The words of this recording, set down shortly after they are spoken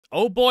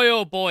oh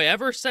boy,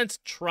 ever since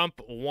Trump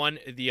won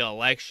the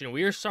election,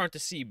 we are starting to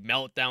see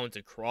meltdowns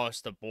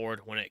across the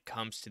board when it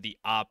comes to the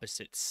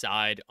opposite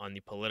side on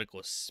the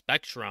political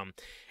spectrum.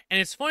 And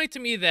it's funny to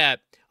me that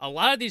a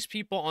lot of these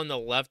people on the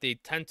left, they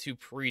tend to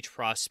preach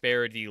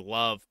prosperity,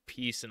 love,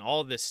 peace, and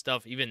all this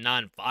stuff, even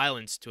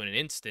nonviolence to an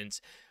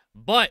instance.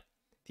 But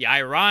the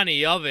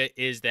irony of it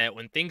is that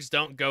when things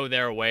don't go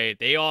their way,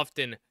 they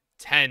often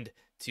tend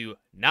to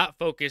not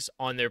focus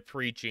on their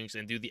preachings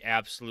and do the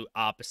absolute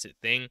opposite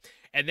thing.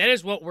 And that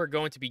is what we're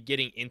going to be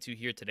getting into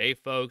here today,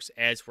 folks,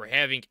 as we're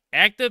having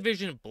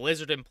Activision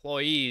Blizzard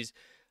employees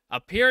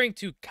appearing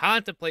to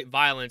contemplate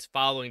violence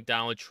following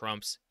Donald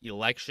Trump's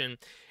election.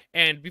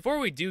 And before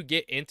we do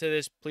get into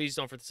this, please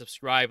don't forget to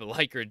subscribe,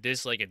 like, or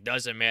dislike. It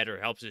doesn't matter.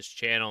 It helps this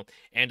channel,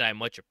 and I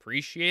much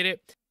appreciate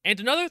it. And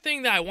another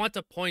thing that I want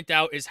to point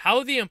out is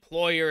how the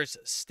employers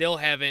still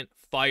haven't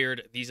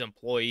fired these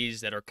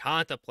employees that are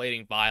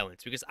contemplating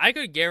violence. Because I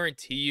could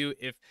guarantee you,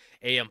 if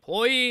a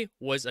employee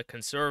was a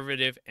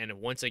conservative and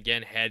once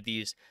again had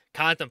these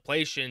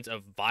contemplations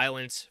of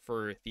violence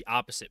for the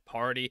opposite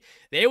party,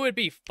 they would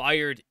be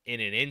fired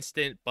in an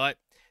instant. But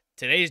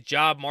today's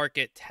job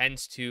market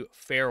tends to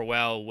fare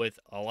well with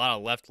a lot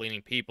of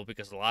left-leaning people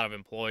because a lot of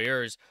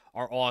employers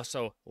are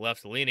also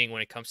left-leaning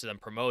when it comes to them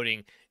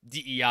promoting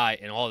DEI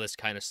and all this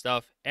kind of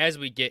stuff as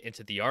we get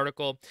into the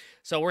article.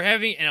 So we're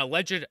having an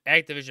alleged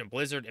Activision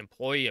Blizzard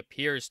employee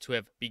appears to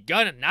have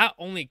begun not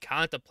only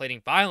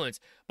contemplating violence,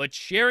 but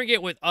sharing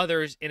it with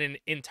others in an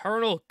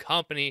internal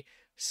company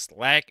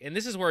Slack. And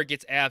this is where it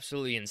gets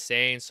absolutely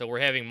insane. So we're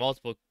having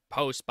multiple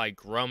post by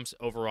Grumps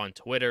over on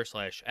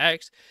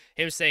Twitter/X,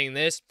 him saying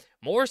this: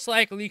 more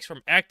Slack leaks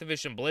from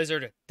Activision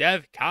Blizzard,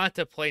 dev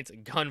contemplates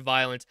gun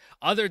violence,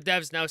 other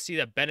devs now see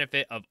the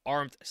benefit of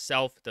armed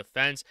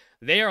self-defense,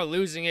 they are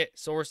losing it,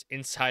 source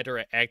insider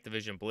at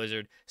Activision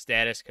Blizzard,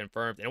 status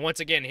confirmed. And once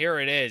again, here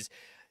it is,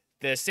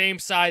 the same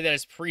side that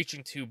is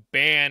preaching to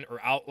ban or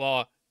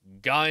outlaw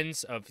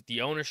guns, of the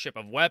ownership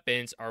of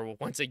weapons, are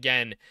once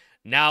again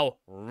now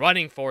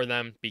running for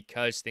them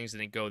because things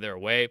didn't go their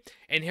way.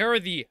 And here are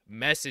the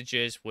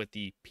messages with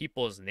the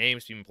people's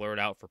names being blurred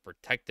out for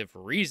protective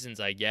reasons,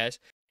 I guess.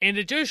 And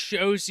it just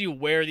shows you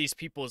where these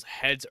people's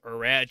heads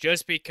are at.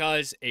 Just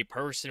because a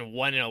person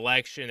won an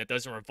election that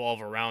doesn't revolve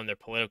around their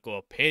political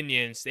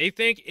opinions, they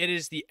think it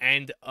is the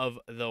end of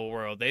the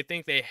world. They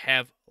think they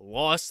have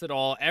lost it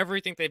all.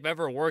 Everything they've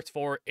ever worked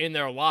for in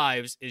their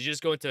lives is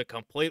just going to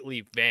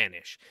completely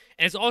vanish.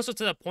 And it's also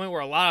to the point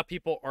where a lot of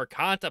people are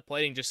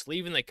contemplating just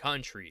leaving the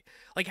country.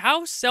 Like,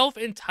 how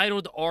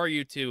self-entitled are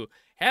you to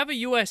have a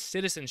U.S.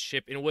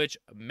 citizenship in which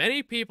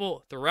many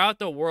people throughout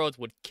the world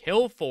would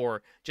kill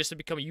for just to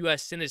become a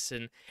U.S.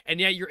 citizen, and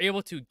yet you're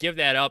able to give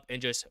that up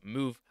and just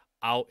move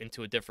out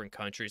into a different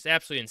country? It's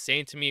absolutely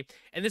insane to me.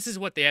 And this is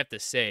what they have to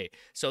say.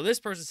 So this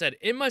person said,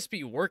 it must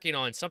be working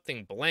on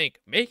something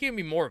blank, making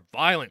me more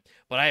violent,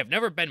 but I have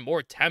never been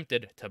more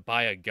tempted to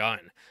buy a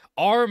gun.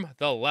 Arm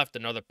the left,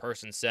 another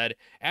person said.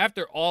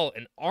 After all,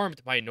 an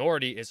armed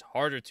minority is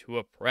harder to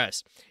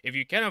oppress. If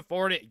you can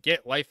afford it,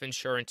 get life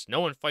insurance.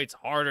 No one fights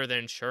harder than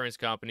insurance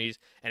companies,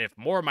 and if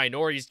more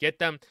minorities get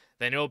them,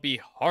 then it'll be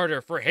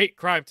harder for hate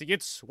crime to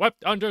get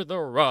swept under the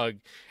rug.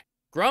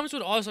 Grumps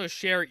would also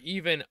share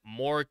even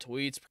more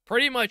tweets,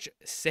 pretty much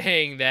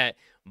saying that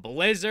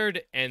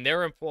Blizzard and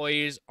their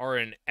employees are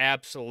in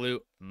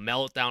absolute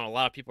meltdown. A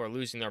lot of people are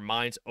losing their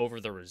minds over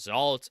the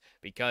results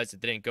because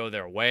it didn't go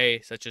their way,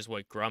 such as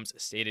what Grumps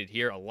stated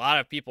here. A lot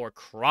of people are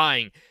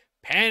crying,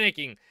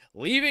 panicking,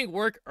 leaving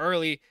work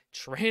early.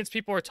 Trans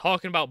people are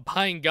talking about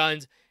buying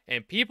guns,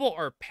 and people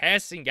are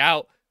passing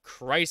out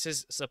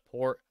crisis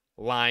support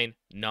line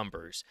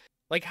numbers.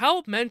 Like,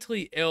 how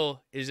mentally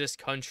ill is this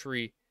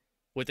country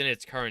within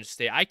its current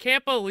state? I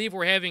can't believe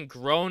we're having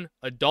grown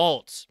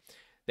adults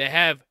that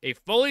have a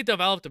fully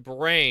developed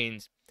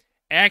brains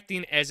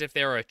acting as if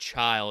they're a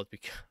child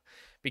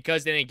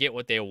because they didn't get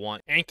what they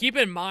want. And keep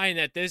in mind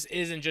that this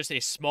isn't just a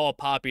small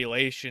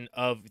population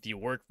of the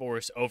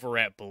workforce over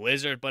at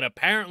Blizzard, but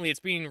apparently it's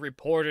being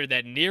reported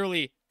that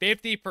nearly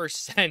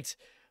 50%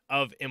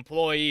 of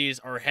employees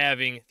are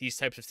having these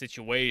types of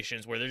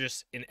situations where they're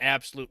just in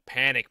absolute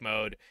panic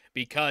mode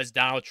because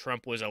Donald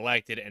Trump was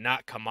elected and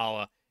not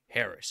Kamala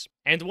Harris.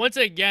 And once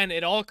again,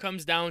 it all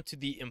comes down to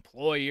the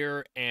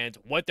employer and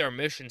what their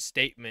mission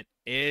statement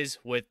is,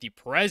 with the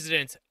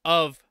president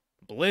of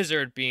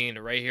Blizzard being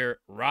right here,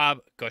 Rob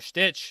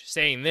Kostich,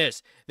 saying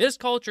this: this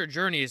culture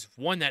journey is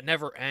one that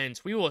never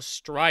ends. We will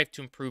strive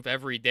to improve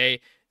every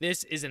day.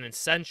 This is an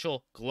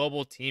essential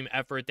global team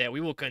effort that we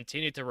will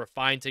continue to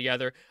refine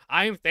together.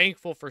 I am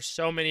thankful for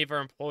so many of our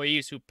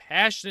employees who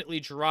passionately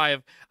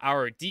drive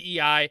our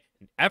DEI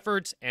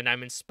efforts, and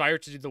I'm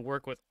inspired to do the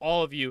work with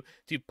all of you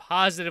to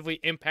positively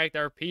impact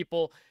our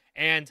people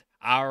and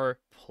our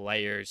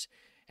players.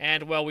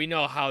 And, well, we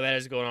know how that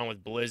is going on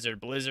with Blizzard.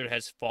 Blizzard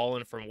has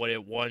fallen from what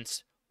it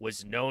once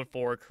was known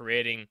for,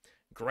 creating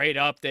great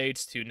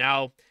updates, to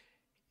now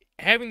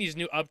having these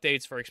new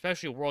updates for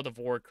especially World of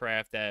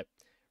Warcraft that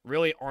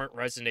really aren't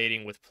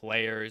resonating with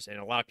players, and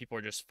a lot of people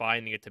are just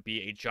finding it to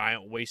be a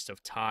giant waste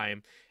of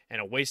time.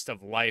 and a waste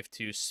of life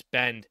to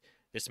spend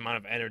this amount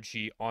of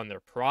energy on their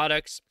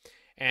products.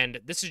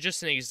 And this is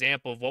just an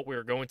example of what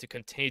we're going to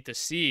continue to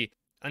see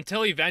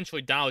until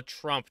eventually Donald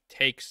Trump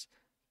takes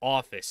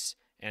office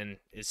and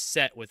is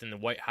set within the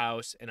White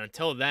House. And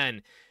until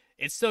then,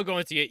 it's still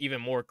going to get even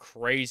more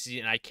crazy.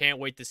 And I can't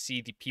wait to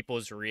see the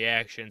people's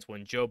reactions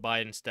when Joe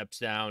Biden steps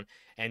down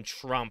and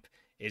Trump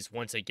is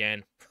once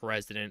again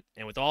president.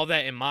 And with all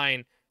that in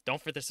mind, don't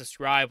forget to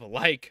subscribe,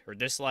 like or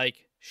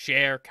dislike,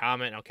 share,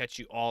 comment. I'll catch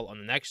you all on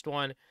the next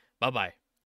one. Bye bye.